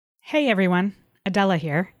Hey everyone, Adela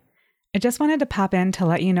here. I just wanted to pop in to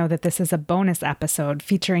let you know that this is a bonus episode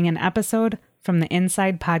featuring an episode from the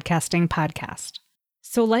Inside Podcasting podcast.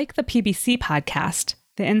 So like the PBC podcast,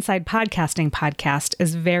 the Inside Podcasting podcast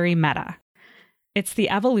is very meta. It's the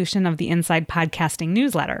evolution of the Inside Podcasting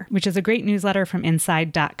newsletter, which is a great newsletter from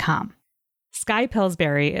inside.com. Skye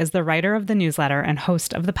Pillsbury is the writer of the newsletter and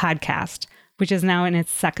host of the podcast, which is now in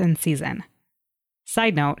its second season.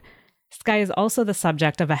 Side note, Skye is also the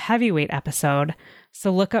subject of a heavyweight episode,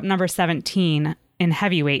 so look up number 17 in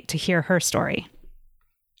heavyweight to hear her story.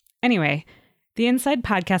 Anyway, the Inside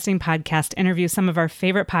Podcasting podcast interviews some of our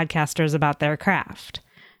favorite podcasters about their craft.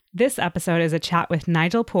 This episode is a chat with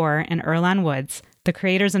Nigel Poor and Earlonne Woods, the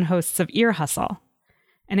creators and hosts of Ear Hustle.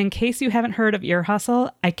 And in case you haven't heard of Ear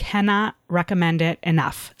Hustle, I cannot recommend it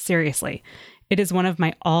enough. Seriously. It is one of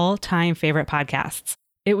my all-time favorite podcasts.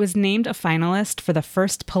 It was named a finalist for the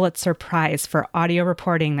first Pulitzer Prize for audio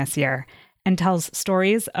reporting this year and tells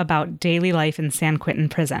stories about daily life in San Quentin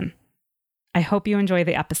prison. I hope you enjoy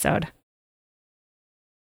the episode.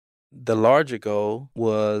 The larger goal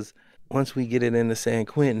was, once we get it into San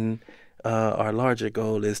Quentin, our larger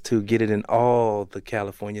goal is to get it in all the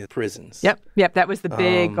California prisons. Yep, that was the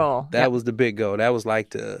big goal. That was the big goal. That was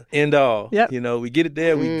like the end all. Yep. You know, we get it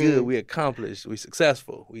there, we good, we accomplished, we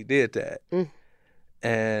successful, we did that.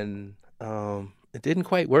 And it didn't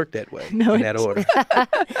quite work that way in that order.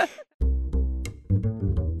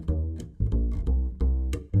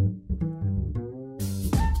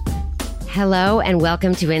 Hello and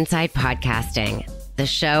welcome to Inside Podcasting, the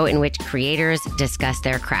show in which creators discuss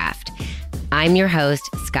their craft. I'm your host,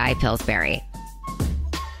 Skye Pillsbury.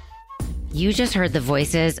 You just heard the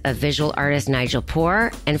voices of visual artist Nigel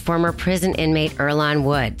Poor and former prison inmate Earlonne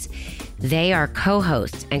Woods. They are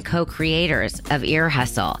co-hosts and co-creators of Ear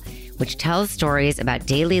Hustle, which tells stories about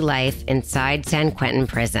daily life inside San Quentin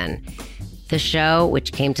prison. The show,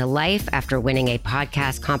 which came to life after winning a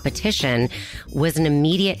podcast competition, was an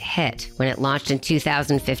immediate hit when it launched in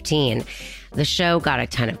 2015. The show got a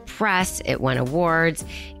ton of press, it won awards,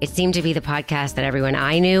 it seemed to be the podcast that everyone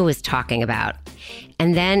I knew was talking about.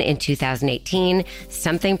 And then in 2018,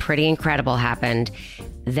 something pretty incredible happened.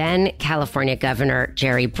 Then California Governor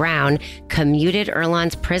Jerry Brown commuted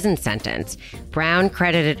Earlonne's prison sentence. Brown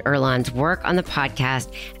credited Earlonne's work on the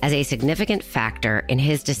podcast as a significant factor in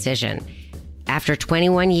his decision. After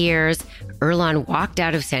 21 years, Earlonne walked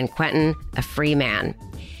out of San Quentin a free man.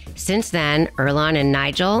 Since then, Earlonne and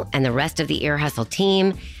Nigel and the rest of the Ear Hustle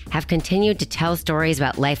team have continued to tell stories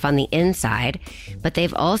about life on the inside, but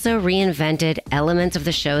they've also reinvented elements of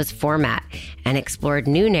the show's format and explored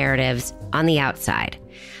new narratives on the outside.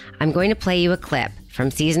 I'm going to play you a clip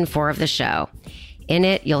from season 4 of the show. In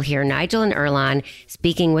it, you'll hear Nigel and Earlonne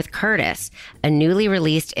speaking with Curtis, a newly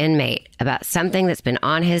released inmate, about something that's been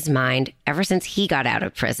on his mind ever since he got out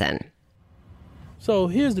of prison. So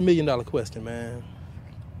here's the $1,000,000 question, man.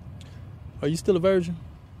 Are you still a virgin?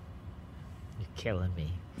 You're killing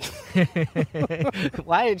me.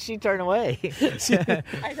 Why did she turn away?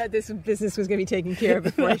 I thought this business was going to be taken care of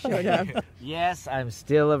before I showed up. Yes, I'm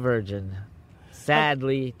still a virgin.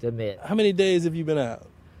 Sadly to admit. How many days have you been out?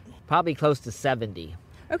 Probably close to 70.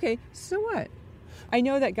 Okay, so what? I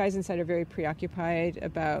know that guys inside are very preoccupied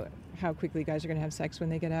about how quickly guys are going to have sex when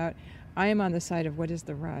they get out. I am on the side of what is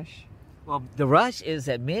the rush? Well, the rush is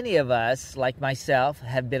that many of us, like myself,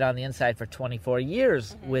 have been on the inside for 24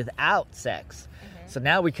 years without sex. So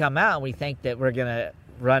now we come out and we think that we're going to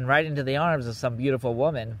run right into the arms of some beautiful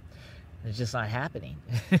woman. It's just not happening.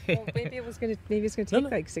 Well, maybe it's going to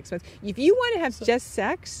take like 6 months. If you want to have just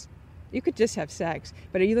sex, you could just have sex.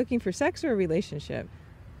 But are you looking for sex or a relationship?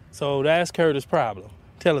 So that's Curtis' problem.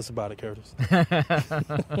 Tell us about it, Curtis.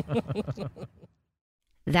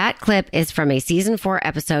 That clip is from a season 4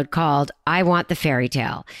 episode called I Want the Fairy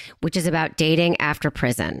Tale, which is about dating after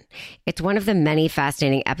prison. It's one of the many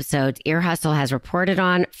fascinating episodes Ear Hustle has reported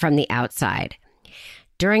on from the outside.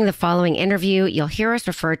 During the following interview, you'll hear us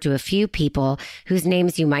refer to a few people whose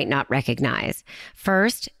names you might not recognize.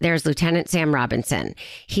 First, there's Lieutenant Sam Robinson.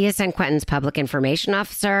 He is San Quentin's public information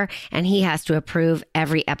officer, and he has to approve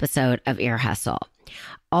every episode of Ear Hustle.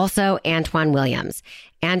 Also, Antoine Williams.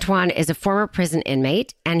 Antoine is a former prison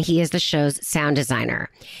inmate, and he is the show's sound designer.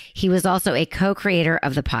 He was also a co-creator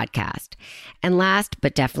of the podcast. And last,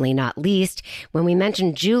 but definitely not least, when we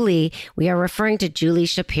mention Julie, we are referring to Julie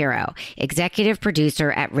Shapiro, executive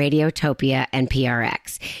producer at Radiotopia and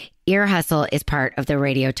PRX. Ear Hustle is part of the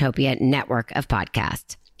Radiotopia network of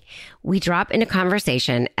podcasts. We drop into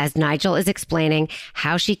conversation as Nigel is explaining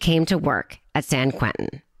how she came to work at San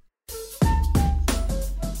Quentin.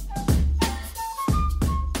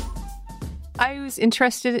 I was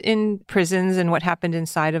interested in prisons and what happened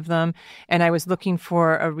inside of them, and I was looking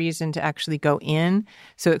for a reason to actually go in.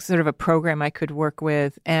 So it's sort of a program I could work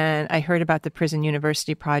with. And I heard about the Prison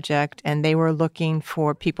University Project, and they were looking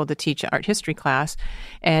for people to teach an art history class.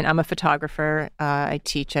 And I'm a photographer. I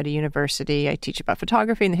teach at a university. I teach about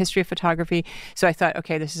photography and the history of photography. So I thought,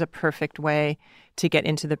 okay, this is a perfect way to get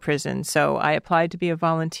into the prison. So I applied to be a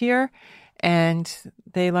volunteer, and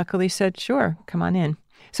they luckily said, sure, come on in.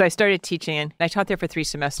 So I started teaching, and I taught there for 3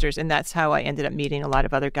 semesters, and that's how I ended up meeting a lot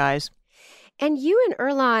of other guys. And you and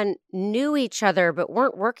Earlonne knew each other but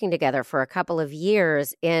weren't working together for a couple of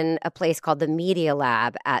years in a place called the Media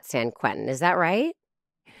Lab at San Quentin. Is that right?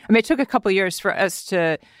 I mean, it took a couple of years for us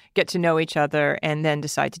to get to know each other and then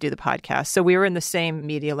decide to do the podcast. So we were in the same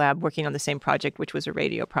Media Lab working on the same project, which was a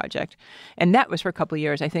radio project. And that was for a couple of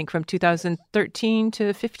years, I think, from 2013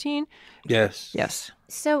 to 15. Yes. Yes.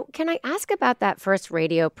 So can I ask about that first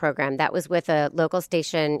radio program? That was with a local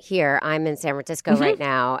station here. I'm in San Francisco right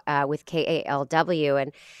now with KALW.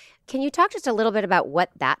 And can you talk just a little bit about what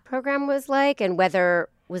that program was like and whether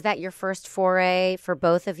was that your first foray for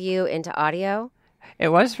both of you into audio? It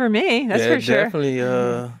was for me, that's for sure. It definitely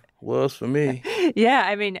was for me. Yeah,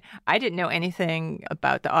 I mean, I didn't know anything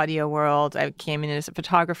about the audio world. I came in as a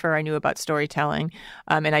photographer. I knew about storytelling,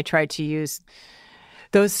 and I tried to use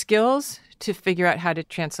those skills to figure out how to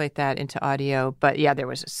translate that into audio. But yeah, there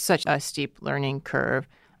was such a steep learning curve.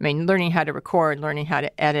 I mean, learning how to record, learning how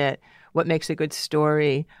to edit, what makes a good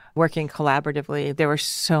story, working collaboratively. There were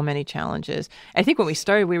so many challenges. I think when we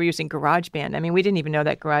started, we were using GarageBand. I mean, we didn't even know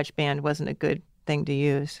that GarageBand wasn't a good thing to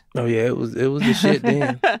use. Oh yeah, it was the shit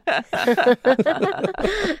then.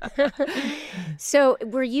 So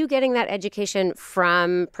were you getting that education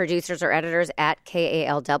from producers or editors at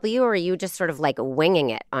KALW, or are you just sort of like winging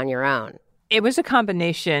it on your own? It was a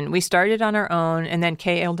combination. We started on our own, and then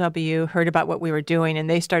KALW heard about what we were doing, and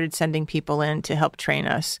they started sending people in to help train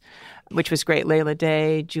us, which was great. Layla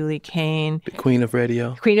Day, Julie Kane. The Queen of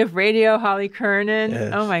Radio. Queen of Radio, Holly Kernan.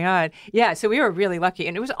 Yes. Oh, my God. Yeah, so we were really lucky,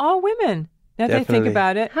 and it was all women. Now that I think Definitely.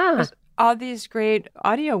 about it, Huh. all these great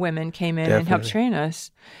audio women came in and helped Definitely. train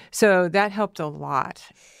us. So that helped a lot.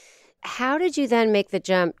 How did you then make the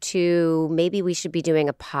jump to maybe we should be doing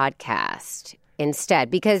a podcast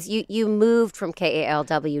instead? Because you moved from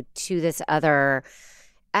KALW to this other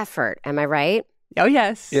effort. Am I right? Oh,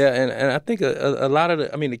 yes. Yeah, and I think a lot of the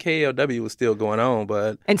KLW was still going on,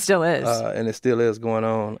 but And still is. and it still is going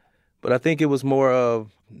on. But I think it was more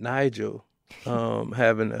of Nigel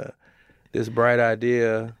having this bright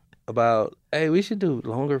idea about, hey, we should do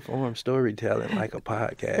longer form storytelling like a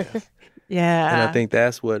podcast. Yeah. And I think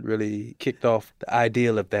that's what really kicked off the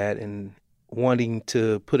ideal of that and wanting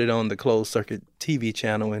to put it on the closed circuit TV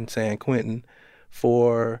channel in San Quentin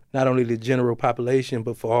for not only the general population,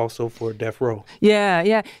 but also for Death Row.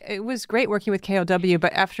 Yeah. It was great working with KLW,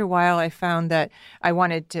 but after a while I found that I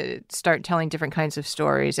wanted to start telling different kinds of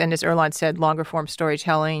stories. And as Earlonne said, longer form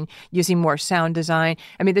storytelling, using more sound design.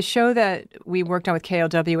 I mean, the show that we worked on with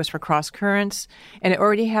KLW was for Cross Currents, and it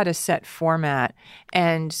already had a set format.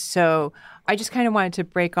 And so I just kind of wanted to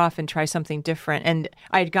break off and try something different. And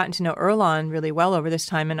I had gotten to know Earlonne really well over this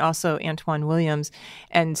time, and also Antoine Williams.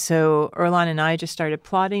 And so Earlonne and I just started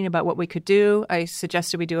plotting about what we could do. I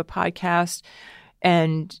suggested we do a podcast,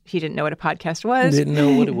 and he didn't know what a podcast was. Didn't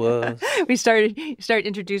know what it was. We started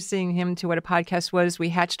introducing him to what a podcast was. We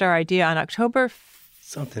hatched our idea on October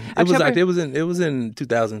Something. It was in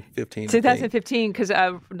 2015. 2015, because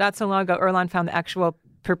not so long ago, Earlonne found the actual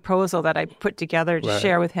proposal that I put together to Right.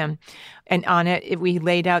 share with him. And on it, we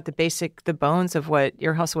laid out the bones of what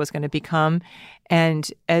Ear Hustle was going to become.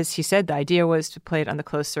 And as he said, the idea was to play it on the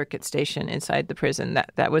closed circuit station inside the prison.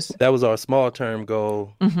 That was our small term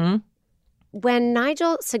goal. Mm-hmm. When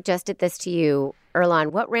Nigel suggested this to you,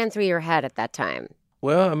 Earlonne, what ran through your head at that time?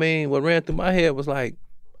 Well, I mean, what ran through my head was like,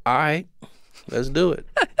 all right, let's do it.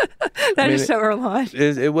 That is so Earlonne.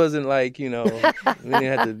 It wasn't like, we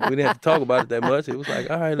didn't have to talk about it that much. It was like,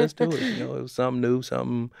 all right, let's do it. It was something new,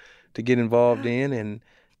 something to get involved in. And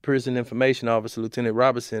Prison Information Officer Lieutenant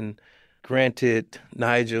Robertson granted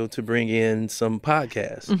Nigel to bring in some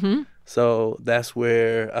podcasts. Mm-hmm. So that's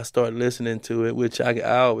where I started listening to it, which I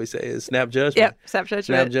always say is Snap Judgment. Yep, Snap Judgment.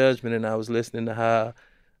 Snap Judgment, and I was listening to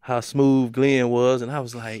how smooth Glenn was, and I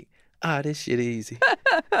was like, this shit easy.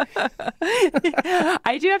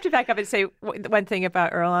 I do have to back up and say one thing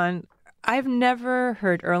about Earlonne. I've never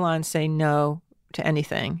heard Earlonne say no to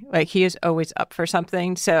anything. Like, he is always up for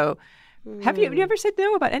something. So have you ever said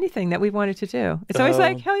no about anything that we've wanted to do? It's always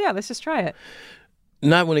like, hell yeah, let's just try it.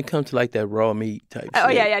 Not when it comes to like that raw meat type Oh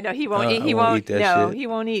shit. yeah, no, he won't. I He won't won't. eat that No, shit. he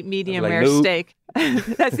won't eat medium Like, rare nope. steak.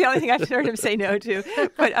 That's the only thing I've heard him say no to.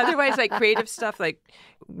 But otherwise, like creative stuff, like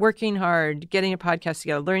working hard, getting a podcast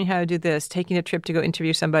together, learning how to do this, taking a trip to go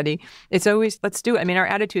interview somebody. It's always let's do it. I mean, our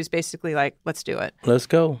attitude is basically like let's do it. Let's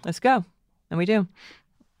go. Let's go, and we do.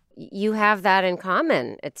 You have that in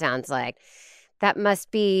common, it sounds like. That must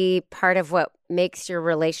be part of what makes your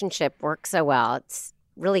relationship work so well. It's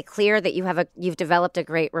really clear that you've developed a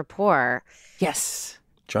great rapport. Yes.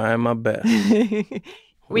 Trying my best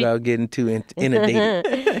without getting too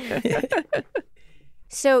inundated.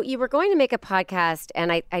 So you were going to make a podcast,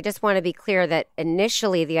 and I just want to be clear that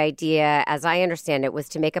initially the idea, as I understand it, was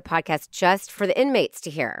to make a podcast just for the inmates to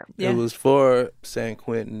hear. Yeah. It was for San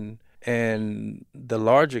Quentin, and the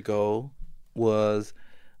larger goal was,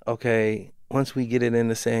 okay, once we get it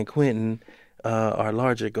into San Quentin, our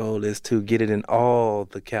larger goal is to get it in all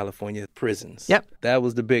the California prisons. Yep. That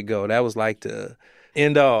was the big goal. That was like the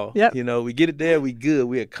end all. Yep. You know, we get it there, we good,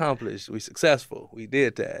 we accomplished, we successful, we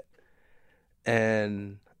did that.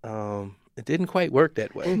 And it didn't quite work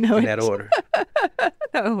that way in that order.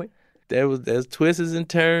 No. There's twists and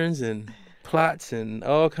turns and plots and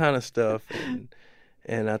all kind of stuff.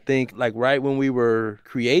 And I think like right when we were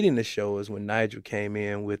creating the show is when Nigel came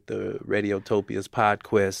in with the Radiotopia's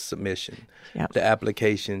PodQuest submission, Yep. the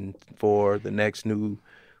application for the next new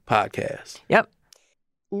podcast. Yep.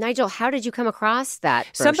 Nigel, how did you come across that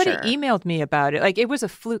Somebody brochure? emailed me about it. Like it was a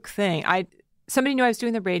fluke thing. Somebody knew I was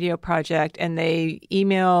doing the radio project, and they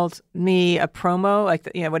emailed me a promo, like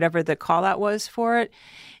whatever the call out was for it.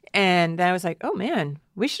 And then I was like, oh man,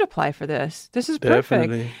 we should apply for this. This is perfect.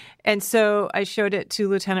 Definitely. And so I showed it to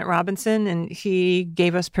Lieutenant Robinson, and he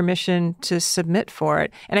gave us permission to submit for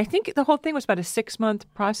it. And I think the whole thing was about a 6-month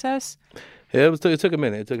process. Yeah, it took a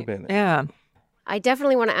minute. Yeah. I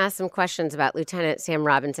definitely want to ask some questions about Lieutenant Sam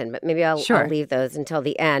Robinson, but maybe I'll leave those until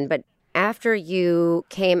the end. But after you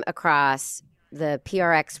came across the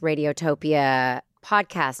PRX Radiotopia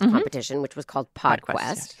podcast competition, which was called PodQuest,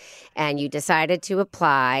 yes. and you decided to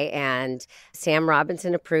apply, and Sam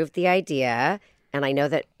Robinson approved the idea. And I know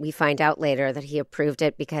that we find out later that he approved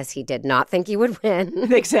it because he did not think you would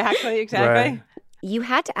win. Exactly. Right. You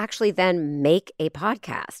had to actually then make a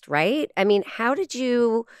podcast, right? I mean, how did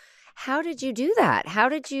you do that? How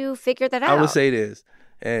did you figure that out? I would say this.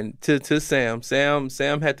 And to Sam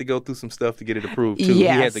had to go through some stuff to get it approved too.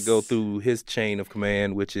 Yes. He had to go through his chain of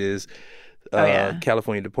command, which is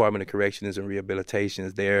California Department of Corrections and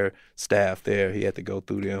Rehabilitation, their staff there. He had to go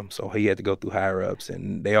through them. So he had to go through higher ups,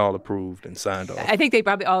 and they all approved and signed off. I think they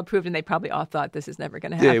probably all approved, and they probably all thought this is never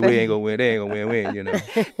going to happen. Yeah, we ain't gonna win. They ain't gonna win. You know,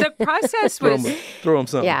 The process was throw them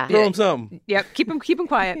something. Yeah. Throw them something. Yep, keep them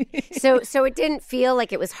quiet. So it didn't feel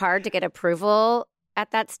like it was hard to get approval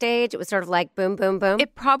at that stage. It was sort of like boom, boom, boom.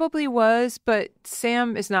 It probably was, but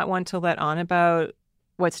Sam is not one to let on about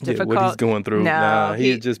what's difficult. What he's going through. No, Nah,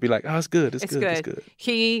 he'd just be like, "Oh, it's good. It's good. It's good."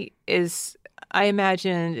 He is. I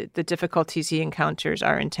imagine the difficulties he encounters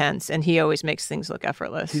are intense, and he always makes things look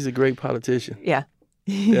effortless. He's a great politician. Yeah.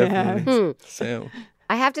 Definitely. Sam.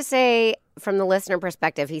 I have to say, from the listener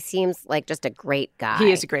perspective, he seems like just a great guy.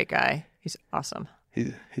 He is a great guy. He's awesome.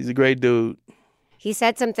 He's a great dude. He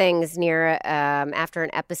said some things near after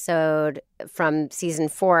an episode from season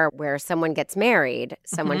 4 where someone gets married,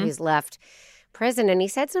 someone who's left prison, and he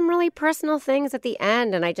said some really personal things at the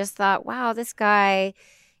end. And I just thought, wow, this guy,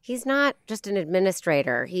 he's not just an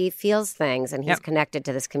administrator. He feels things, and he's connected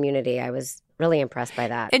to this community. I was really impressed by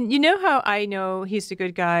that. And you know how I know he's a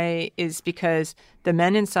good guy is because the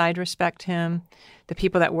men inside respect him, the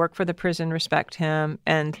people that work for the prison respect him,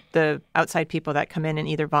 and the outside people that come in and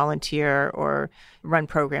either volunteer or run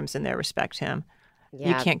programs in there respect him. Yeah.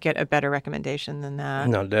 You can't get a better recommendation than that.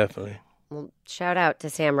 No, definitely. Well, shout out to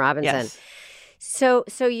Sam Robinson. Yes.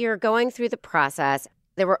 So you're going through the process.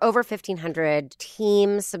 There were over 1,500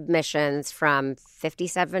 team submissions from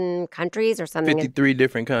 57 countries or something. 53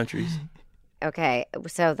 different countries. Okay,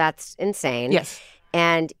 so that's insane. Yes.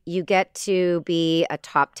 And you get to be a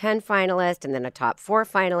top 10 finalist and then a top 4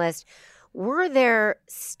 finalist. Were there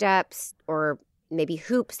steps or maybe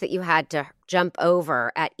hoops that you had to jump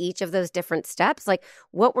over at each of those different steps? Like,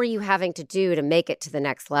 what were you having to do to make it to the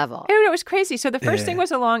next level? It was crazy. So the first thing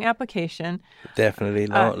was a long application. Definitely.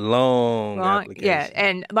 Long application. Yeah,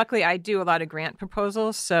 and luckily I do a lot of grant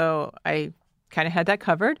proposals, so I kind of had that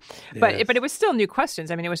covered. But Yes. it was still new questions.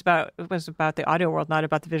 I mean, it was about the audio world, not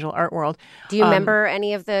about the visual art world. Do you remember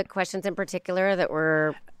any of the questions in particular that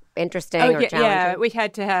were interesting or challenging? Yeah, we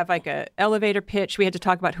had to have like a elevator pitch. We had to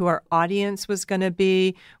talk about who our audience was going to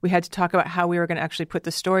be. We had to talk about how we were going to actually put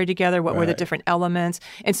the story together, what were the different elements.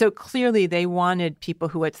 And so clearly they wanted people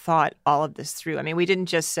who had thought all of this through. I mean, we didn't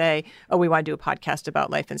just say, oh, we want to do a podcast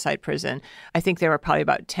about life inside prison. I think there were probably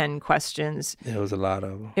about 10 questions. There was a lot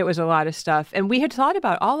of them. It was a lot of stuff. And we had thought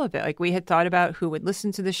about all of it. Like we had thought about who would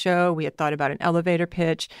listen to the show. We had thought about an elevator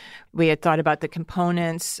pitch. We had thought about the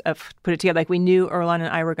components of put it together. Like we knew Earlonne and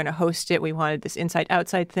I were going to host it. We wanted this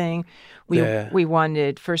inside-outside thing. We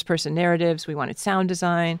wanted first-person narratives. We wanted sound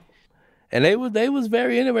design. And they was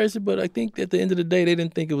very interested, but I think at the end of the day, they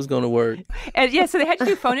didn't think it was going to work. And so they had to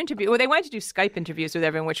do phone interviews. Well, they wanted to do Skype interviews with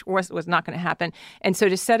everyone, which was not going to happen. And so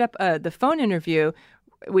to set up the phone interview,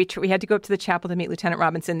 we had to go up to the chapel to meet Lieutenant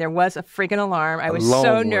Robinson. There was a friggin' alarm. I was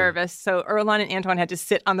so nervous. So Earlonne and Antoine had to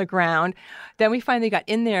sit on the ground. Then we finally got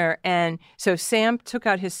in there. And so Sam took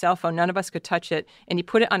out his cell phone. None of us could touch it. And he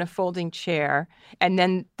put it on a folding chair. And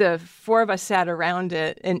then the four of us sat around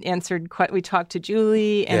it and answered. We talked to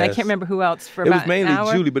Julie. And I can't remember who else for about an hour. It was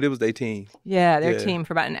mainly Julie, but it was their team. Yeah, their team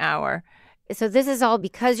for about an hour. So this is all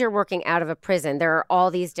because you're working out of a prison. There are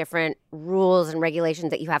all these different rules and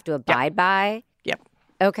regulations that you have to abide by. Yep.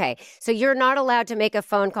 Okay, so you're not allowed to make a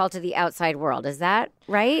phone call to the outside world. Is that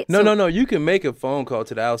right? No. You can make a phone call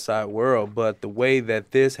to the outside world, but the way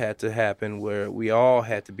that this had to happen where we all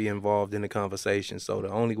had to be involved in the conversation. So the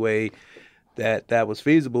only way that was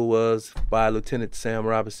feasible was by Lieutenant Sam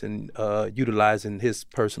Robinson utilizing his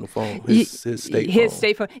personal phone, his state phone. His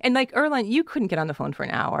state phone. And like Earlonne, you couldn't get on the phone for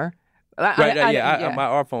an hour.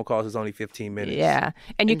 Our phone calls is only 15 minutes. Yeah,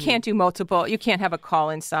 and you can't do multiple. You can't have a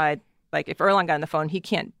call inside. Like if Earlonne got on the phone, he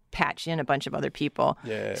can't patch in a bunch of other people.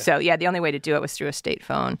 Yeah. So the only way to do it was through a state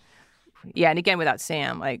phone. Yeah, and again, without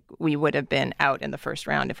Sam, like we would have been out in the first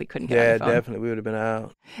round if we couldn't get on the phone. Yeah, definitely, we would have been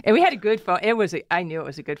out. And we had a good phone. I knew it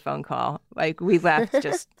was a good phone call. Like we left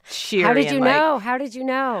just cheering. How did you know? How did you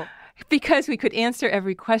know? Because we could answer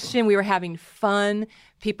every question. We were having fun.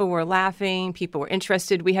 People were laughing. People were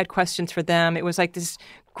interested. We had questions for them. It was like this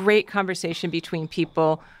great conversation between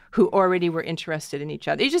people who already were interested in each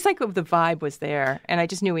other. It's just like the vibe was there, and I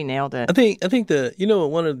just knew we nailed it. I think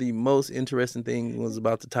one of the most interesting things was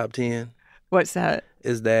about the top 10. What's that?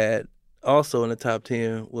 Is that also in the top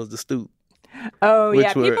 10 was the Stoop. Oh,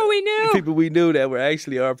 yeah, people we knew. People we knew that were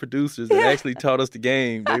actually our producers that actually taught us the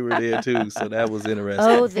game. They were there, too, so that was interesting.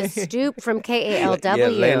 Oh, the Stoop from KALW. Yeah,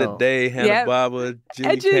 Layla Day, Hannah Barber,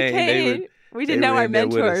 Julie Kane. We didn't know our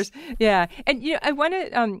mentors. Yeah. And I want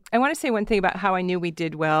to say one thing about how I knew we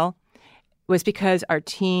did well was because our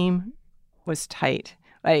team was tight.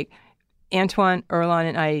 Like Antoine, Earlonne,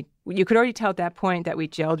 and I, you could already tell at that point that we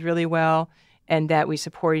gelled really well and that we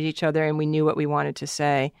supported each other and we knew what we wanted to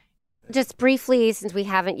say. Just briefly, since we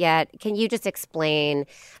haven't yet, can you just explain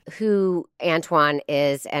who Antoine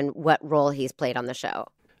is and what role he's played on the show?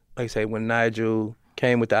 Like I say, when Nigel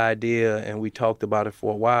came with the idea and we talked about it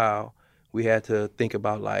for a while, we had to think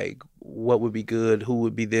about like what would be good, who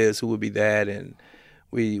would be this, who would be that, and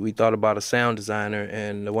we thought about a sound designer,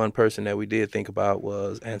 and the one person that we did think about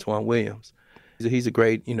was Antoine Williams. He's a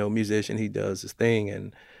great, musician. He does his thing,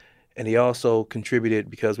 and he also contributed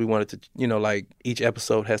because we wanted to, like each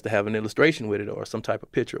episode has to have an illustration with it or some type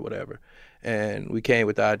of picture or whatever. And we came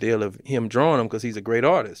with the idea of him drawing them because he's a great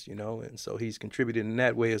artist, and so he's contributed in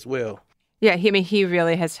that way as well. Yeah, he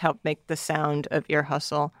really has helped make the sound of Ear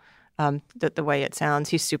Hustle. The way it sounds.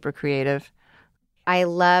 He's super creative. I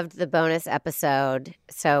loved the bonus episode.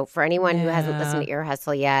 So for anyone who hasn't listened to Ear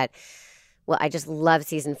Hustle yet, well, I just love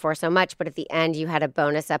season 4 so much. But at the end, you had a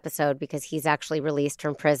bonus episode because he's actually released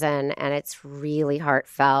from prison, and it's really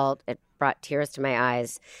heartfelt. It brought tears to my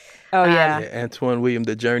eyes. Oh, yeah. Antoine Williams,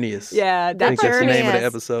 The Journeyist. Yeah. I think that's the name of the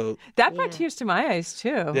episode. That brought tears to my eyes,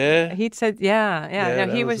 too. Yeah. He said, no,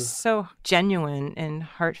 he was so genuine and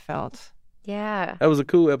heartfelt. Yeah. That was a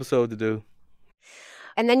cool episode to do.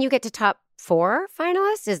 And then you get to top 4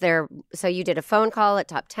 finalists? So you did a phone call at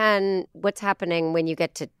top 10. What's happening when you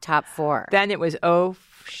get to top 4? Then it was,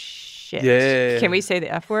 shit. Yeah. Can we say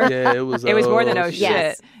the F word? Yeah, it was. It was more than shit.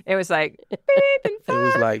 Yes. It was like, beep and fuck. It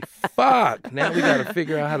was like, fuck. Now we got to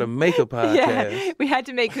figure out how to make a podcast. Yeah. We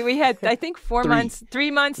had, I think, 3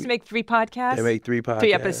 months to make 3 podcasts. To make 3 podcasts.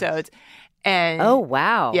 3 episodes. And oh,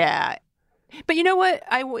 wow. Yeah. But you know what?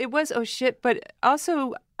 It was shit, but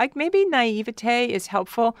also like maybe naivete is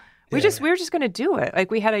helpful. We were just going to do it.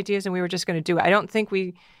 Like we had ideas and we were just going to do it. I don't think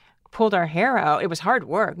we pulled our hair out. It was hard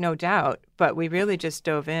work, no doubt, but we really just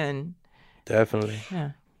dove in. Definitely.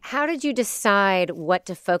 Yeah. How did you decide what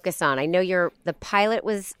to focus on? I know the pilot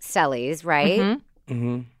was Celly's, right? Mm-hmm.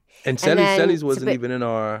 Mm-hmm. And Celly's wasn't even in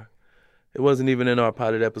our It wasn't even in our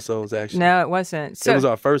pilot episodes, actually. No, it wasn't. It was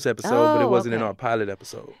our first episode, but it wasn't in okay. our pilot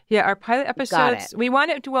episode. Yeah, our pilot episodes, it. we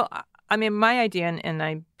wanted to, I mean, my idea, and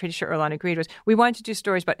I'm pretty sure Earlonne agreed, was we wanted to do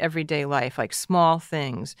stories about everyday life, like small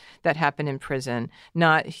things that happen in prison.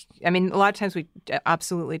 Not, I mean, a lot of times we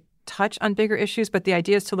absolutely touch on bigger issues, but the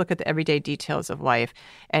idea is to look at the everyday details of life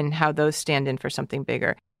and how those stand in for something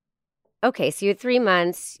bigger. Okay, so you had 3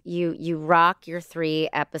 months. You rock your 3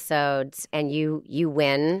 episodes, and you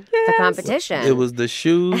win the competition. It was The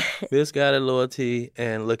Shoe, Misguided Loyalty,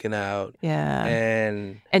 and Looking Out. Yeah.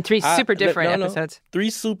 And 3 super different episodes.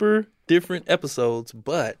 3 super different episodes,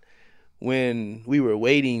 but when we were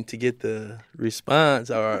waiting to get the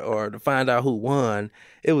response or to find out who won,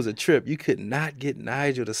 it was a trip. You could not get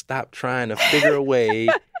Nigel to stop trying to figure a way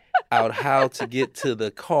out how to get to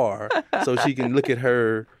the car so she can look at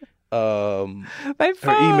her My her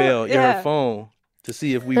phone. email, Yeah. her phone, to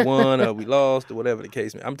see if we won or we lost or whatever the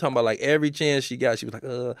case may be. I'm talking about like every chance she got, she was like,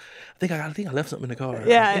 I think I left something in the car.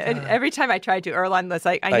 Yeah, and every time I tried to, Earlonne was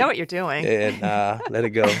like, I know what you're doing. And let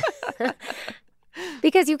it go.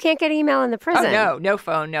 because you can't get email in the prison. Oh, no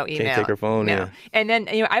phone, no email. Can't take her phone no. in. And then,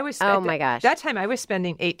 I was... Oh, my gosh. That time, I was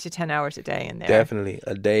spending 8 to 10 hours a day in there. Definitely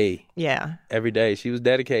a day, Yeah. every day. She was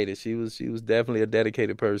dedicated. She was definitely a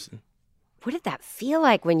dedicated person. What did that feel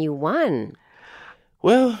like when you won?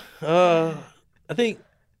 Well, I think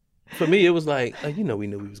for me it was like we knew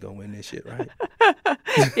we was gonna win this shit, right?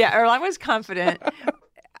 Yeah, Earlonne was confident.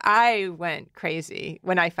 I went crazy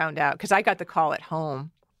when I found out because I got the call at home.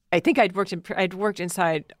 I think I'd worked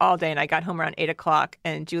inside all day, and I got home around 8:00,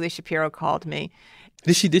 and Julie Shapiro called me.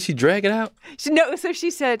 Did she drag it out? So she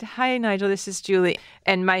said, "Hi, Nigel, this is Julie."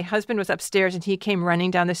 And my husband was upstairs, and he came running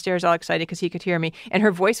down the stairs all excited because he could hear me. And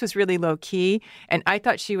her voice was really low key, and I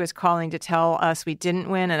thought she was calling to tell us we didn't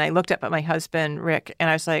win. And I looked up at my husband, Rick, and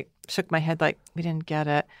I was like, shook my head like, we didn't get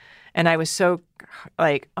it. And I was so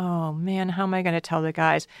like, oh, man, how am I going to tell the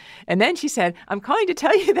guys? And then she said, I'm calling to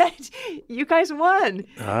tell you that you guys won.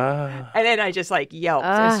 And then I just like yelped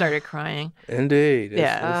and started crying. Indeed.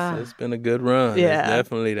 Yeah. It's been a good run. Yeah.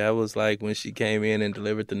 Definitely. That was like when she came in and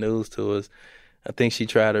delivered the news to us. I think she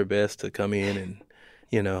tried her best to come in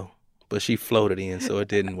and, but she floated in, so it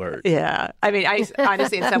didn't work. Yeah. I mean, I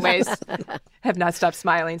honestly, in some ways, have not stopped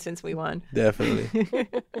smiling since we won. Definitely.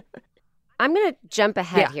 I'm going to jump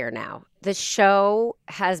ahead here now. The show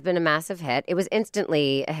has been a massive hit. It was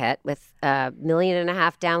instantly a hit with 1.5 million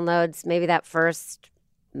downloads, maybe that first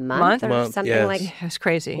month or something yes. like It was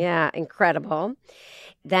crazy. Yeah, incredible.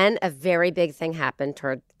 Then a very big thing happened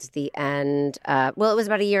towards the end. It was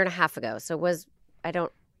about 1.5 years ago. So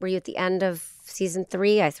were you at the end of season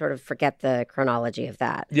 3? I sort of forget the chronology of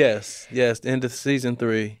that. Yes, into season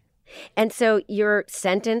 3. And so your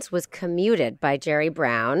sentence was commuted by Jerry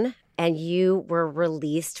Brown, and you were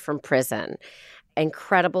released from prison.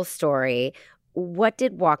 Incredible story. What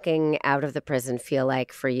did walking out of the prison feel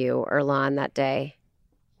like for you, Earlonne, that day?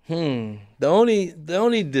 The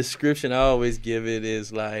only description I always give it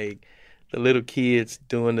is like the little kids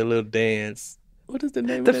doing the little dance. What is the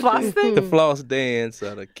name The of that floss thing? thing? The floss dance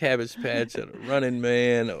or the Cabbage Patch or the Running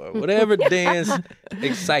Man or whatever dance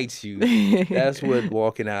excites you. That's what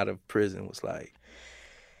walking out of prison was like.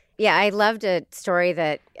 Yeah, I loved a story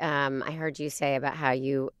that I heard you say about how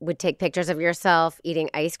you would take pictures of yourself eating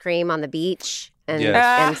ice cream on the beach and,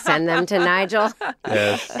 Yes. and send them to Nigel.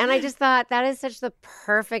 Yes. And I just thought that is such the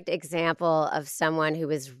perfect example of someone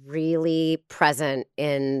who is really present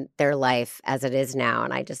in their life as it is now.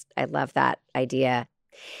 And I love that idea.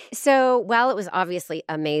 So while it was obviously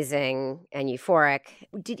amazing and euphoric,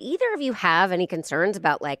 did either of you have any concerns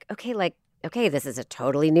about okay, this is a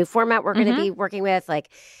totally new format we're going to be working with? Like,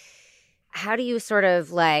 how do you sort of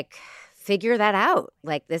figure that out?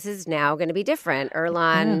 Like, this is now going to be different.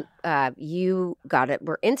 Earlonne, you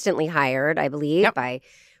were instantly hired, I believe, by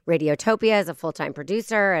Radiotopia as a full-time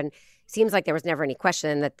producer. And seems like there was never any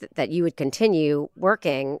question that you would continue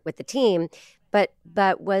working with the team. But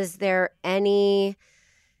was there any,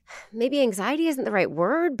 maybe anxiety isn't the right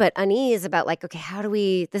word, but unease about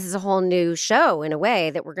okay, this is a whole new show in a way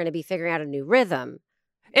that we're going to be figuring out a new rhythm.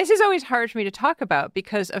 This is always hard for me to talk about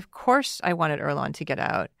because, of course, I wanted Earlonne to get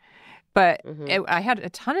out. But I had a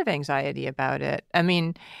ton of anxiety about it. I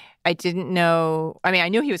mean, I didn't know. I mean, I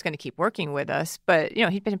knew he was going to keep working with us, but,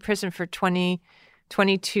 he'd been in prison for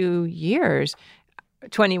 22 years.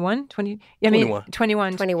 21.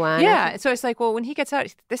 Yeah. So it's like, well, when he gets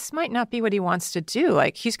out, this might not be what he wants to do.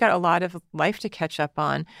 Like, he's got a lot of life to catch up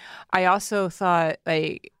on. I also thought,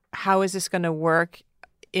 how is this going to work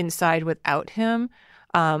inside without him?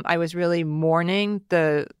 I was really mourning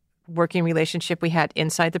the working relationship we had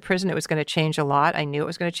inside the prison. It was going to change a lot. I knew it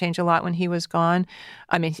was going to change a lot when he was gone.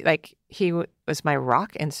 I mean, like, he was my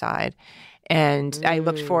rock inside. And I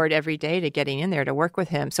looked forward every day to getting in there to work with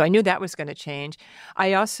him. So I knew that was going to change.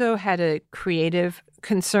 I also had a creative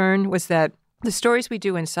concern, was that the stories we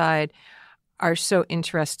do inside are so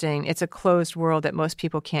interesting. It's a closed world that most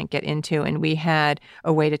people can't get into, and we had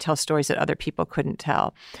a way to tell stories that other people couldn't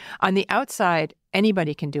tell. On the outside,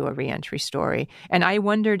 anybody can do a reentry story, and I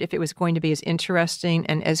wondered if it was going to be as interesting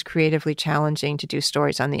and as creatively challenging to do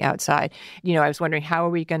stories on the outside. You know, I was wondering, how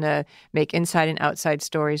are we going to make inside and outside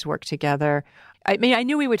stories work together? I mean, I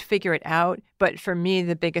knew we would figure it out, but for me,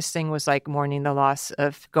 the biggest thing was like mourning the loss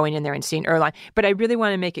of going in there and seeing Earlonne. But I really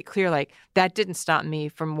want to make it clear, like, that didn't stop me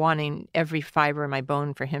from wanting every fiber in my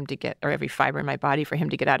bone for him to get, or every fiber in my body for him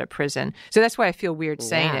to get out of prison. So that's why I feel weird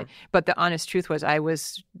saying it. But the honest truth was, I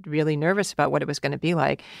was really nervous about what it was going to be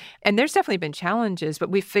like. And there's definitely been challenges, but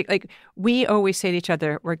we always say to each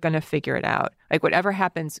other, we're going to figure it out. Like, whatever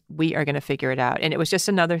happens, we are going to figure it out. And it was just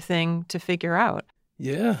another thing to figure out.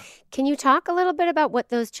 Yeah. Can you talk a little bit about what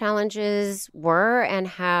those challenges were and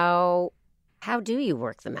how do you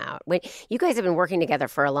work them out? When you guys have been working together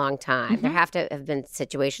for a long time, there have to have been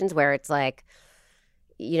situations where it's like,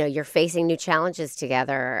 you know, you're facing new challenges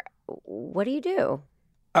together. What do you do?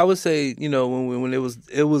 I would say, you know, when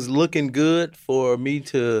it was looking good for me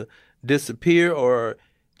to disappear, or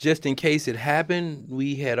just in case it happened,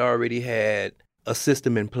 we had already had a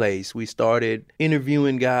system in place. We started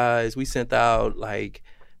interviewing guys. We sent out like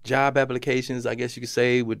job applications, I guess you could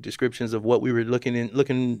say, with descriptions of what we were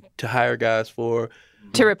looking to hire guys for.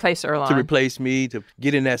 To replace Earlonne. To replace me, to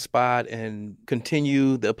get in that spot and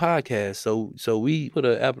continue the podcast. So we put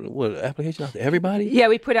an application out to everybody? Yeah,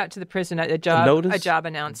 we put out to the prison a job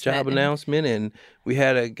announcement. And we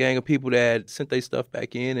had a gang of people that sent their stuff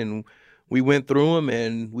back in, and we went through them,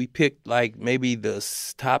 and we picked like maybe the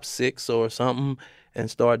top 6 or something and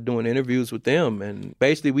started doing interviews with them. And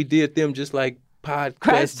basically we did them just like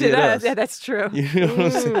Podcast did us. Yeah, that's true. You know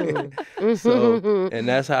what I'm saying? So, and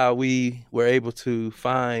that's how we were able to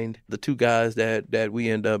find the 2 guys that we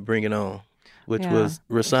end up bringing on, which was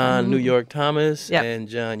Rahsaan New York Thomas and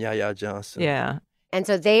John Yahya Johnson. Yeah. And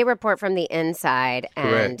so they report from the inside,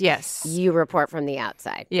 and you report from the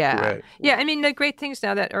outside. Yeah. Correct. Yeah, I mean, the great things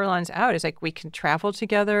now that Earlonne's out is like we can travel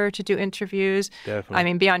together to do interviews. Definitely. I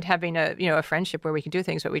mean, beyond having a friendship where we can do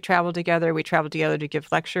things, but we travel together. We travel together to give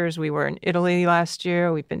lectures. We were in Italy last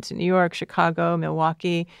year. We've been to New York, Chicago,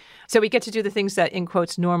 Milwaukee. So we get to do the things that, in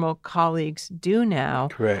quotes, normal colleagues do now.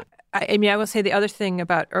 Correct. I mean, I will say the other thing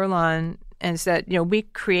about Earlonne is that, we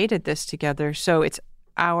created this together, so it's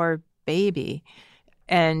our baby.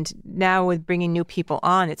 And now with bringing new people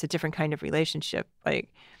on, it's a different kind of relationship.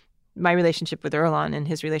 Like my relationship with Earlonne and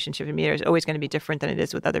his relationship with me is always going to be different than it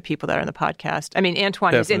is with other people that are on the podcast. I mean,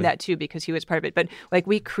 Antoine is in that too because he was part of it. But like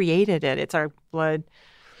we created it. It's our blood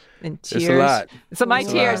and tears. It's a lot. So my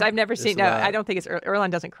tears, I've never seen. No, I don't think it's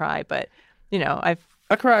Earlonne doesn't cry, but I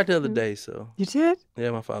cried the other day. So you did?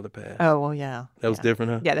 Yeah, my father passed. Oh well, yeah. That was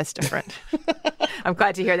different, huh? Yeah, that's different. I'm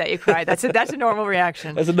glad to hear that you cried. That's a normal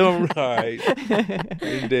reaction. That's a normal, all right.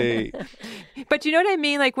 Indeed. But you know what I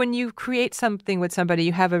mean? Like when you create something with somebody,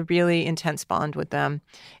 you have a really intense bond with them.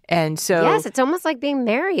 And so... Yes, it's almost like being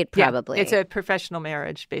married, probably. Yeah, it's a professional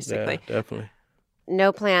marriage, basically. Yeah, definitely.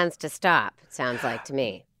 No plans to stop, it sounds like to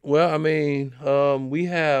me. Well, I mean, we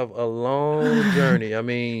have a long journey. I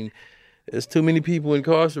mean... There's too many people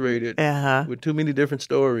incarcerated with too many different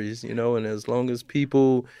stories, and as long as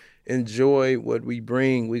people enjoy what we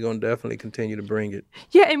bring, we're going to definitely continue to bring it.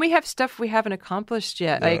 Yeah, and we have stuff we haven't accomplished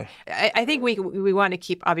yet. Yeah. Like I think we want to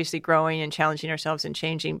keep obviously growing and challenging ourselves and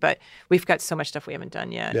changing, but we've got so much stuff we haven't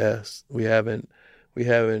done yet. Yes, we haven't,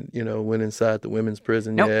 went inside the women's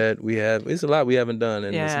prison yet. It's a lot we haven't done,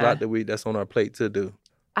 and it's a lot that's on our plate to do.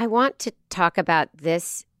 I want to talk about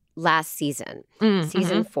this last season,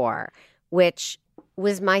 season 4. Which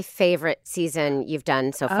was my favorite season you've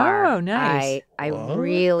done so far. Oh, nice. I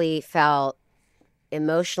really felt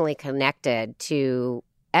emotionally connected to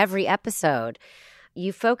every episode.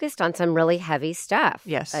 You focused on some really heavy stuff.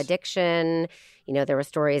 Yes. Addiction. There were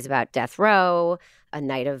stories about death row, a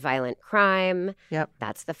night of violent crime. Yep.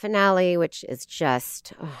 That's the finale, which is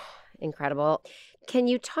just incredible. Can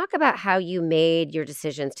you talk about how you made your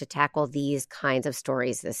decisions to tackle these kinds of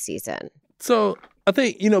stories this season? So I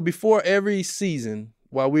think, before every season,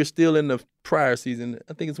 while we're still in the prior season,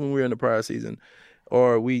 I think it's when we're in the prior season,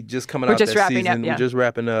 or we just coming out that season, we're just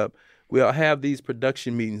wrapping up, we'll have these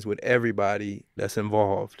production meetings with everybody that's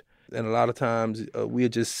involved. And a lot of times we'll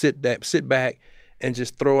just sit back and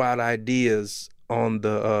just throw out ideas on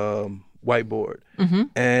the whiteboard.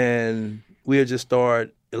 And we'll just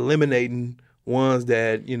start eliminating ones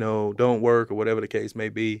that, don't work or whatever the case may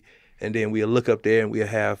be. And then we'll look up there and we'll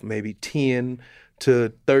have maybe 10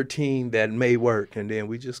 to 13 that may work. And then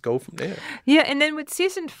we just go from there. Yeah. And then with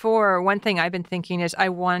season 4, one thing I've been thinking is I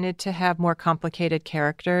wanted to have more complicated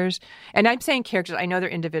characters. And I'm saying characters. I know they're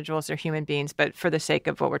individuals, they're human beings, but for the sake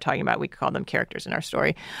of what we're talking about, we call them characters in our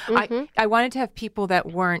story. I wanted to have people that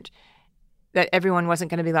everyone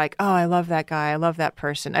wasn't going to be like, oh, I love that guy, I love that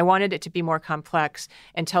person. I wanted it to be more complex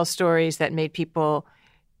and tell stories that made people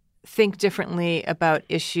think differently about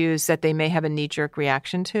issues that they may have a knee-jerk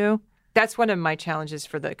reaction to. That's one of my challenges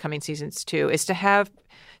for the coming seasons, too, is to have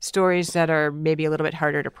stories that are maybe a little bit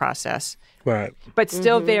harder to process. Right. But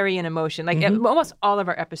still vary in emotion. Like almost all of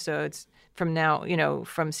our episodes from now,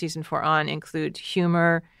 from season 4 on include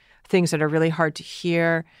humor, things that are really hard to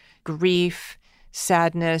hear, grief,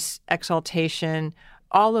 sadness, exaltation,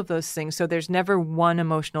 all of those things. So there's never one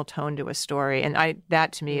emotional tone to a story. And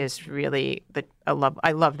that to me is really, I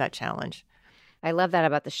love that challenge. I love that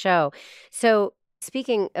about the show. So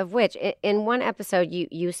speaking of which, in one episode,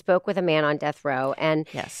 you spoke with a man on death row. And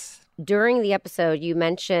yes. During the episode, you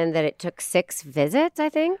mentioned that it took 6 visits, I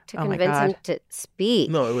think, to convince him to speak.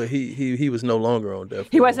 No, he was no longer on death row.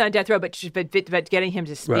 He wasn't on death row, but getting him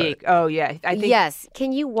to speak. Right. Oh, yeah. I think. Yes.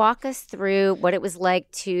 Can you walk us through what it was like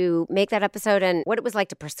to make that episode and what it was like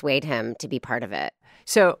to persuade him to be part of it?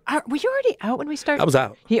 So, were you already out when we started? I was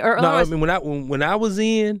out. When I was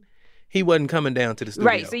in, he wasn't coming down to the studio.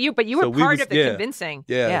 Right. So you were part of the convincing.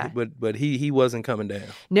 Yeah. But he wasn't coming down.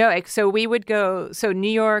 No. So we would go. So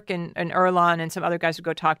New York and Earlonne and some other guys would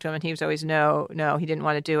go talk to him, and he was always no. He didn't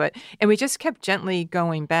want to do it. And we just kept gently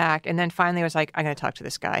going back, and then finally I was like, I'm going to talk to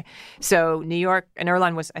this guy. So New York and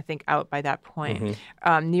Earlonne was, I think, out by that point.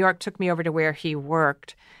 New York took me over to where he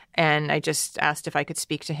worked. And I just asked if I could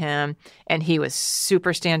speak to him. And he was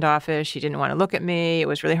super standoffish. He didn't want to look at me. It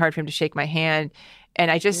was really hard for him to shake my hand. And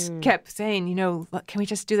I just kept saying, can we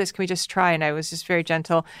just do this? Can we just try? And I was just very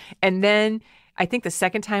gentle. And then I think the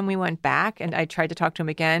second time we went back and I tried to talk to him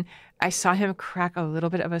again, I saw him crack a little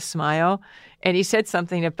bit of a smile. And he said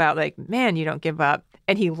something about like, man, you don't give up.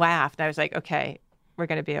 And he laughed. And I was like, okay, we're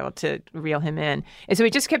going to be able to reel him in. And so we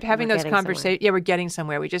just kept having those conversations. Yeah, we're getting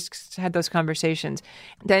somewhere. We just had those conversations.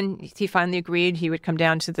 Then he finally agreed he would come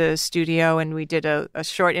down to the studio and we did a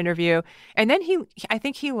short interview. And then I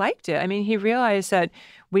think he liked it. I mean, he realized that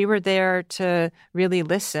we were there to really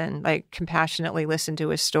listen, like compassionately listen to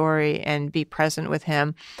his story and be present with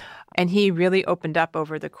him. And he really opened up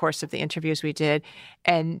over the course of the interviews we did.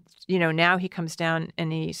 And, now he comes down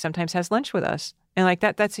and he sometimes has lunch with us. And like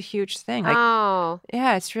that's a huge thing. Like,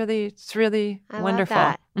 yeah, it's really I wonderful.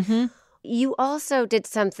 Love that. You also did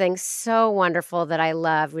something so wonderful that I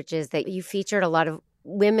love, which is that you featured a lot of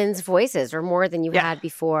women's voices, or more than you had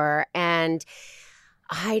before. And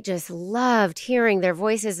I just loved hearing their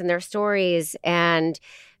voices and their stories. And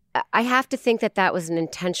I have to think that was an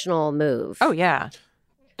intentional move. Oh, yeah.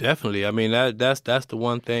 Definitely. I mean, that's the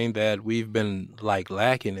one thing that we've been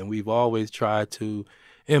lacking, and we've always tried to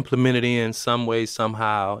implement it in some way,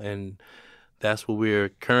 somehow, and that's what we're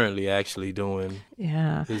currently actually doing.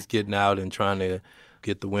 Yeah, is getting out and trying to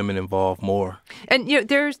get the women involved more. And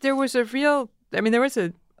there was a real. I mean, there was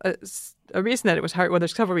a reason that it was hard. Well,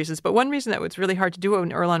 there's several reasons, but one reason that was really hard to do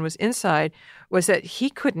when Earlonne was inside was that he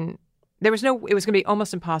couldn't. It was going to be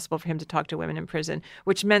almost impossible for him to talk to women in prison,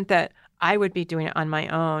 which meant that I would be doing it on my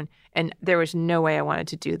own. And there was no way I wanted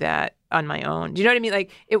to do that on my own. Do you know what I mean?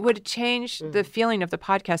 Like, it would change the feeling of the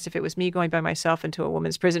podcast if it was me going by myself into a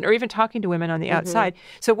women's prison or even talking to women on the outside.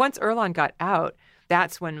 So once Earlonne got out,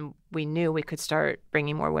 that's when we knew we could start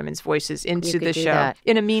bringing more women's voices into the show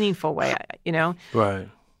in a meaningful way, Right.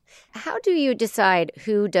 How do you decide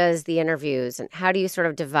who does the interviews, and how do you sort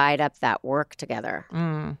of divide up that work together?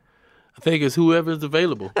 I think it's whoever's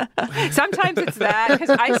available. Sometimes it's that, because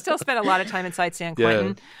I still spend a lot of time inside San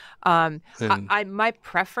Quentin. My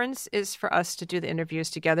preference is for us to do the interviews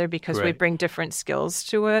together because we bring different skills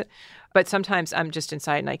to it. But sometimes I'm just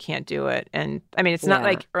inside and I can't do it. And I mean, it's not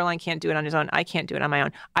like Earlonne can't do it on his own. I can't do it on my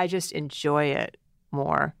own. I just enjoy it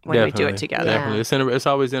more when we do it together. Definitely. It's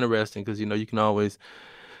always interesting because, you can always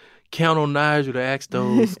count on Nigel to ask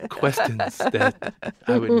those questions that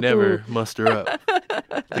I would never muster up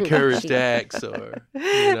the courage to ask, or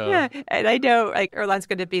Yeah, and I know like Earlonne's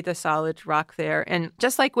going to be the solid rock there, and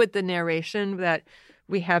just like with the narration that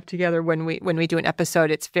we have together when we do an episode,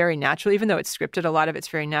 it's very natural. Even though it's scripted, a lot of it's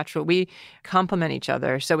very natural. We complement each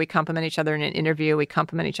other. So we complement each other in an interview. We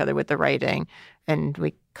complement each other with the writing, and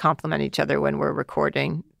we complement each other when we're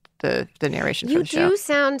recording. the narration for You the show. do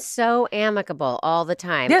sound so amicable all the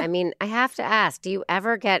time. Yeah. I mean, I have to ask, do you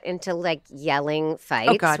ever get into like yelling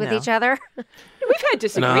fights God, with no. each other? We've had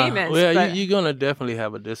disagreements. Well, but you're gonna definitely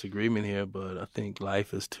have a disagreement here, but I think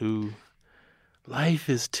life is too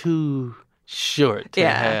short to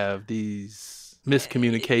Yeah. have these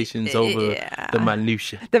miscommunications over the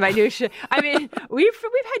minutia. The minutia. I mean, we've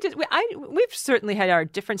certainly had our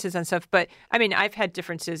differences on stuff, but I mean, I've had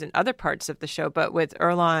differences in other parts of the show. But with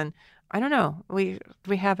Earlonne, I don't know. We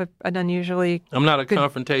have an unusually I'm not a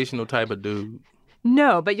confrontational type of dude.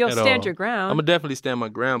 no, but you'll at stand all. your ground. I'm gonna definitely stand my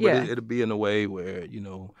ground, but Yeah. it'll be in a way where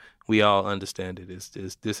we all understand it.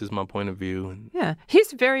 This is my point of view, and Yeah,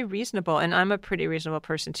 he's very reasonable, and I'm a pretty reasonable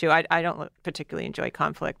person too. I don't particularly enjoy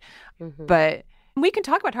conflict, but we can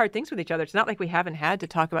talk about hard things with each other. It's not like we haven't had to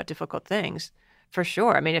talk about difficult things, for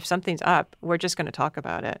sure. I mean, if something's up, we're just going to talk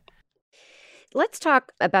about it. Let's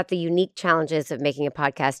talk about the unique challenges of making a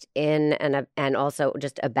podcast in and also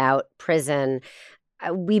just about prison.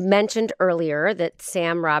 We mentioned earlier that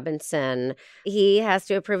Sam Robinson, he has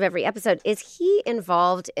to approve every episode. Is he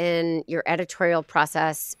involved in your editorial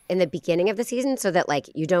process in the beginning of the season so that like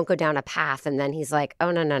you don't go down a path and then he's like,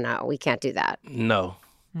 oh, no, we can't do that? no.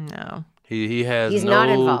 He has He's not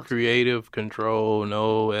no involved. creative control,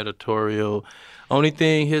 no editorial. Only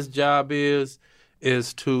thing his job is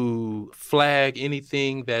to flag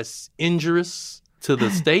anything that's injurious to the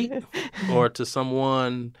state or to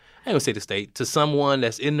someone, I ain't gonna say the state, to someone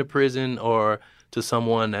that's in the prison or to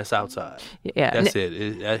someone that's outside. Yeah, That's it.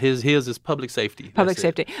 His is public safety. Public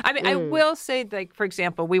That's it. safety. I mean, I will say, like, for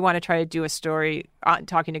example, we want to try to do a story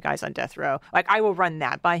talking to guys on death row. Like, I will run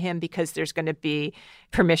that by him because there's going to be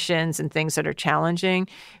permissions and things that are challenging.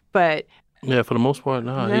 But Yeah, for the most part,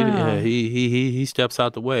 no. No. He steps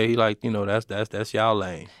out the way. He like, that's y'all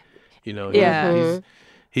lane. Yeah.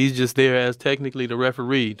 He's just there as technically the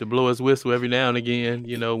referee to blow his whistle every now and again,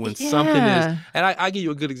 when something is. And I give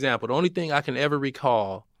you a good example. The only thing I can ever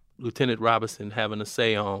recall Lieutenant Robinson having a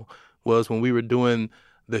say on was when we were doing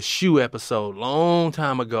the shoe episode long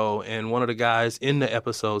time ago, and one of the guys in the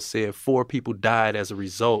episode said 4 people died as a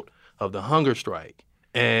result of the hunger strike.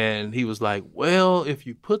 And he was like, well, if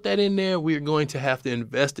you put that in there, we're going to have to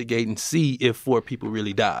investigate and see if 4 people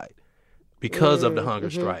really died because of the hunger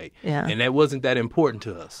strike. Yeah. And that wasn't that important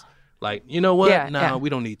to us. Like, you know what? Yeah. We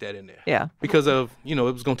don't need that in there. Yeah. Because of, it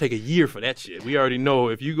was going to take a year for that shit. We already know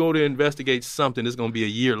if you go to investigate something, it's going to be a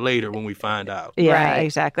year later when we find out. Yeah, Right.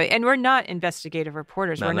 exactly. And we're not investigative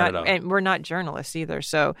reporters. No, we're not at all. and we're not journalists either.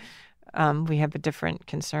 So we have a different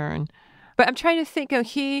concern. But I'm trying to think of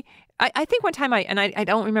I think one time I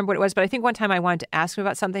don't remember what it was, but I think one time I wanted to ask him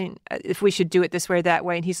about something, if we should do it this way or that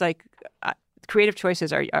way. And he's like, creative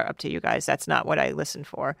choices are up to you guys. That's not what I listen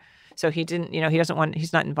for. So he didn't,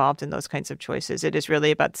 he's not involved in those kinds of choices. It is really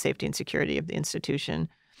about the safety and security of the institution.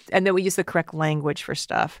 And then we use the correct language for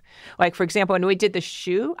stuff. Like, for example, when we did the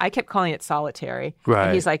shoe, I kept calling it solitary. Right.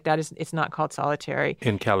 And he's like, it's not called solitary.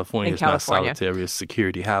 In California, In it's California. not solitary, it's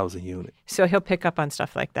security housing unit. So he'll pick up on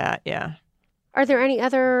stuff like that. Yeah. Are there any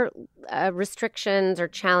other restrictions or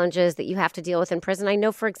challenges that you have to deal with in prison? I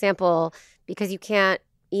know, for example, because you can't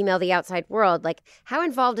email the outside world, like how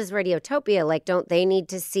involved is Radiotopia? Like, don't they need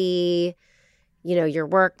to see, your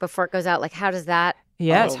work before it goes out? Like, how does that?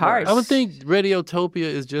 Yeah, it's hard. I would think Radiotopia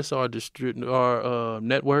is just our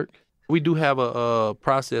network. We do have a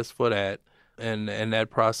process for that, and that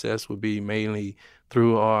process would be mainly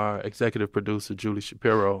through our executive producer, Julie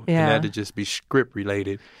Shapiro, Yeah. and that would just be script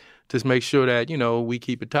related. Just make sure that, we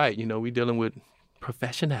keep it tight. We're dealing with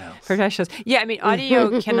professionals. Professionals. Yeah, I mean,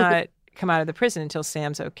 audio cannot come out of the prison until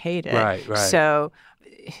Sam's okayed it. Right. So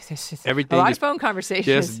there's Everything a lot is- of phone conversations.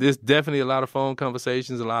 Yes, there's definitely a lot of phone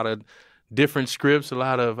conversations, a lot of different scripts,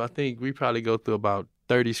 I think we probably go through about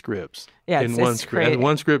 30 scripts Yeah, in it's one script. crazy. And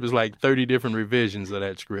one script is like 30 different revisions of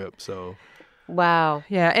that script. So Wow.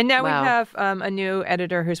 Yeah, and now Wow. we have a new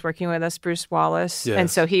editor who's working with us, Bruce Wallace, and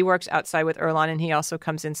Yes. so he works outside with Earlonne, and he also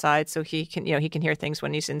comes inside, so he can hear things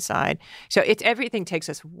when he's inside. So everything takes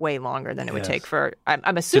us way longer than it would Yes. take for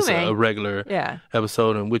I'm just assuming. a regular Yeah.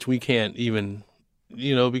 episode in which we can't even,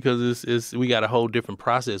 because it's we got a whole different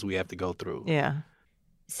process we have to go through. Yeah.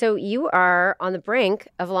 So you are on the brink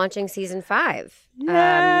of launching season 5.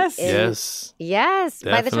 Yes. Yes. Yes.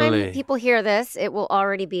 By the time Definitely. people hear this, it will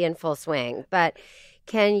already be in full swing. But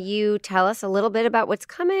can you tell us a little bit about what's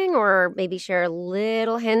coming, or maybe share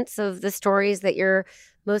little hints of the stories that you're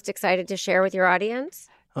most excited to share with your audience?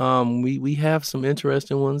 We have some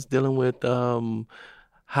interesting ones dealing with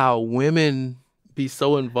how women be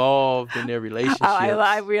so involved in their relationships.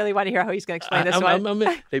 I really want to hear how he's going to explain this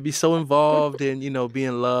one. They be so involved in,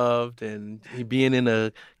 being loved and being in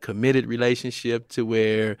a committed relationship to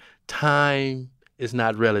where time is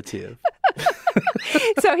not relative.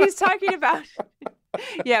 So he's talking about,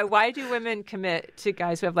 why do women commit to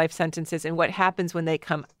guys who have life sentences, and what happens when they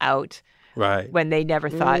come out, right? When they never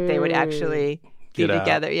thought they would actually be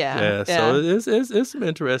together. Yeah. So it's some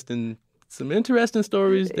interesting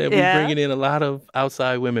stories that we're bringing in a lot of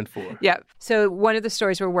outside women for. Yeah. So one of the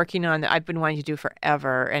stories we're working on that I've been wanting to do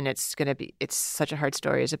forever, and it's such a hard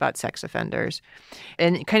story, is about sex offenders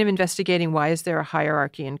and kind of investigating why is there a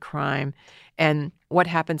hierarchy in crime and what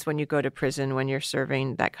happens when you go to prison when you're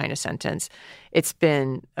serving that kind of sentence. It's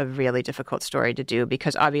been a really difficult story to do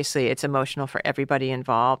because obviously it's emotional for everybody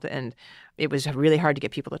involved, and it was really hard to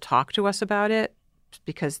get people to talk to us about it,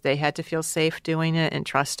 because they had to feel safe doing it and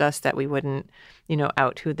trust us that we wouldn't,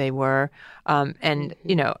 out who they were. And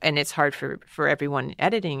it's hard for everyone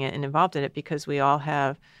editing it and involved in it because we all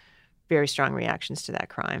have very strong reactions to that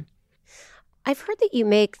crime. I've heard that you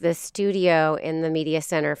make the studio in the media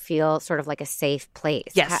center feel sort of like a safe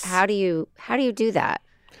place. Yes. How do you do that?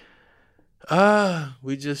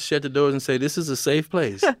 We just shut the doors and say, this is a safe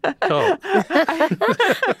place. Talk.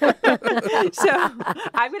 So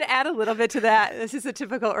I'm going to add a little bit to that. This is a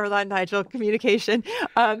typical Earlonne Nigel communication,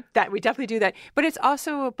 that we definitely do that. But it's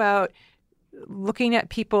also about looking at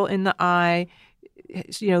people in the eye,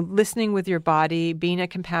 listening with your body, being a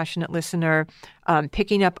compassionate listener,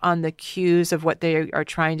 picking up on the cues of what they are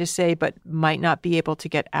trying to say but might not be able to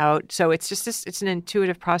get out. So it's just it's an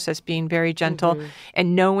intuitive process, being very gentle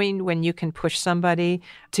and knowing when you can push somebody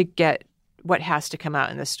to get what has to come out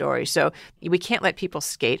in the story. So we can't let people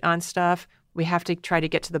skate on stuff. We have to try to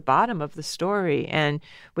get to the bottom of the story. And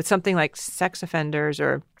with something like sex offenders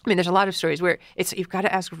there's a lot of stories where you've got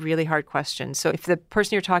to ask really hard questions. So if the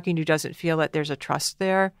person you're talking to doesn't feel that there's a trust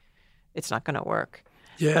there, it's not going to work.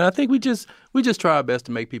 Yeah, and I think we just try our best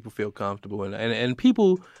to make people feel comfortable. And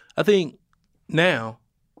people, I think now,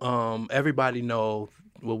 everybody know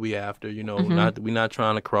what we after, we're not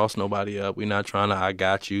trying to cross nobody up. We're not trying to I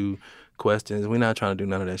got you questions. We're not trying to do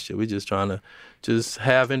none of that shit. We're just trying to just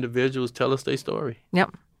have individuals tell us their story.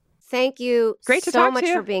 Yep. Thank you so much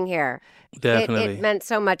for being here. Definitely. It meant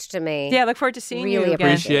so much to me. Yeah, look forward to seeing you again.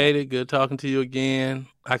 Appreciate it. Good talking to you again.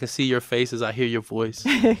 I can see your faces. I hear your voice.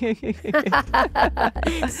 Same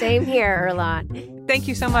here, Earlonne. Thank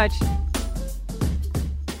you so much.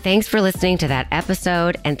 Thanks for listening to that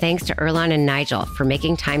episode, and thanks to Earlonne and Nigel for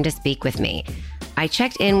making time to speak with me. I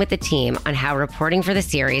checked in with the team on how reporting for the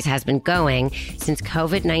series has been going since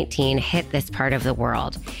COVID-19 hit this part of the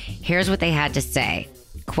world. Here's what they had to say.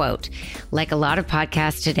 Quote, like a lot of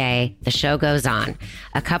podcasts today, the show goes on.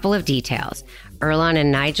 A couple of details. Earlonne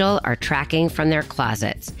and Nigel are tracking from their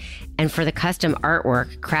closets. And for the custom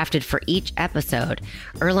artwork crafted for each episode,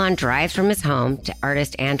 Earlonne drives from his home to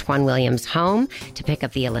artist Antoine Williams' home to pick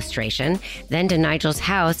up the illustration, then to Nigel's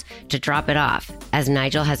house to drop it off, as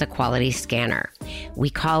Nigel has a quality scanner. We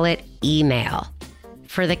call it email.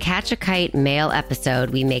 For the Catch a Kite mail episode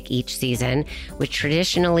we make each season, which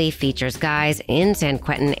traditionally features guys in San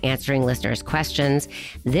Quentin answering listeners' questions,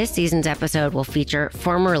 this season's episode will feature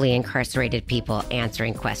formerly incarcerated people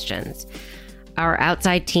answering questions. Our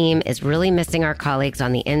outside team is really missing our colleagues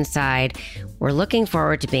on the inside. We're looking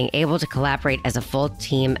forward to being able to collaborate as a full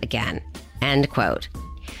team again. End quote.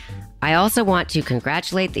 I also want to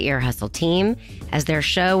congratulate the Ear Hustle team, as their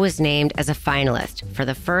show was named as a finalist for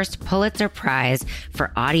the first Pulitzer Prize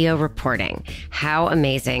for audio reporting. How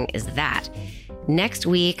amazing is that? Next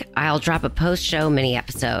week, I'll drop a post-show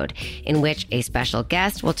mini-episode in which a special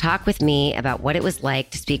guest will talk with me about what it was like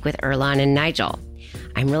to speak with Earlonne and Nigel.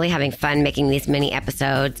 I'm really having fun making these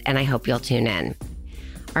mini-episodes, and I hope you'll tune in.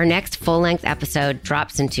 Our next full-length episode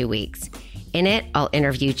drops in 2 weeks. In it, I'll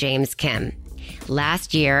interview James Kim.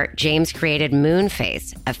 Last year, James created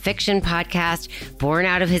Moonface, a fiction podcast born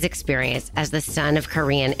out of his experience as the son of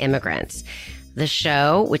Korean immigrants. The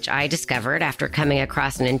show, which I discovered after coming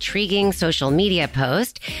across an intriguing social media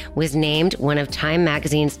post, was named one of Time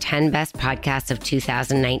Magazine's 10 Best Podcasts of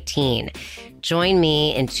 2019. Join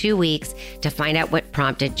me in 2 weeks to find out what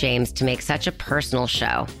prompted James to make such a personal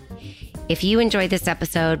show. If you enjoyed this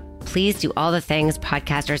episode, please do all the things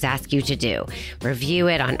podcasters ask you to do. Review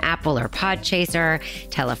it on Apple or Podchaser,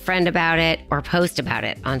 tell a friend about it, or post about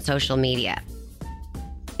it on social media.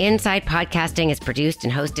 Inside Podcasting is produced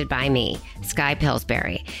and hosted by me, Sky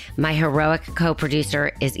Pillsbury. My heroic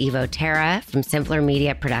co-producer is Evo Terra from Simpler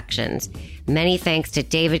Media Productions. Many thanks to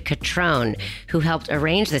David Catrone, who helped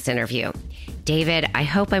arrange this interview. David, I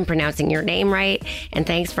hope I'm pronouncing your name right, and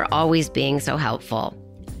thanks for always being so helpful.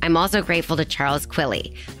 I'm also grateful to Charles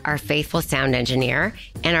Quilly, our faithful sound engineer,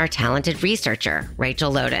 and our talented researcher,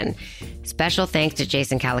 Rachel Loden. Special thanks to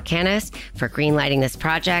Jason Calacanis for greenlighting this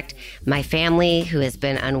project, my family who has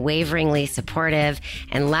been unwaveringly supportive,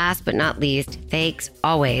 and last but not least, thanks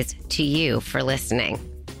always to you for listening.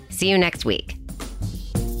 See you next week.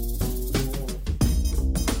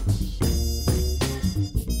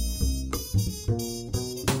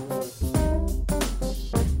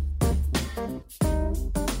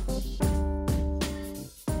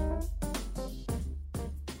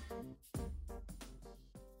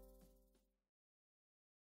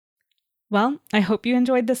 Well, I hope you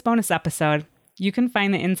enjoyed this bonus episode. You can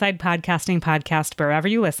find the Inside Podcasting podcast wherever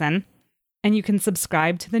you listen, and you can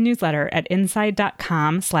subscribe to the newsletter at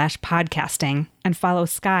inside.com/podcasting and follow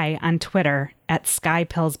Sky on Twitter at Sky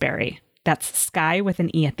Pillsbury. That's Sky with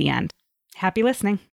an E at the end. Happy listening.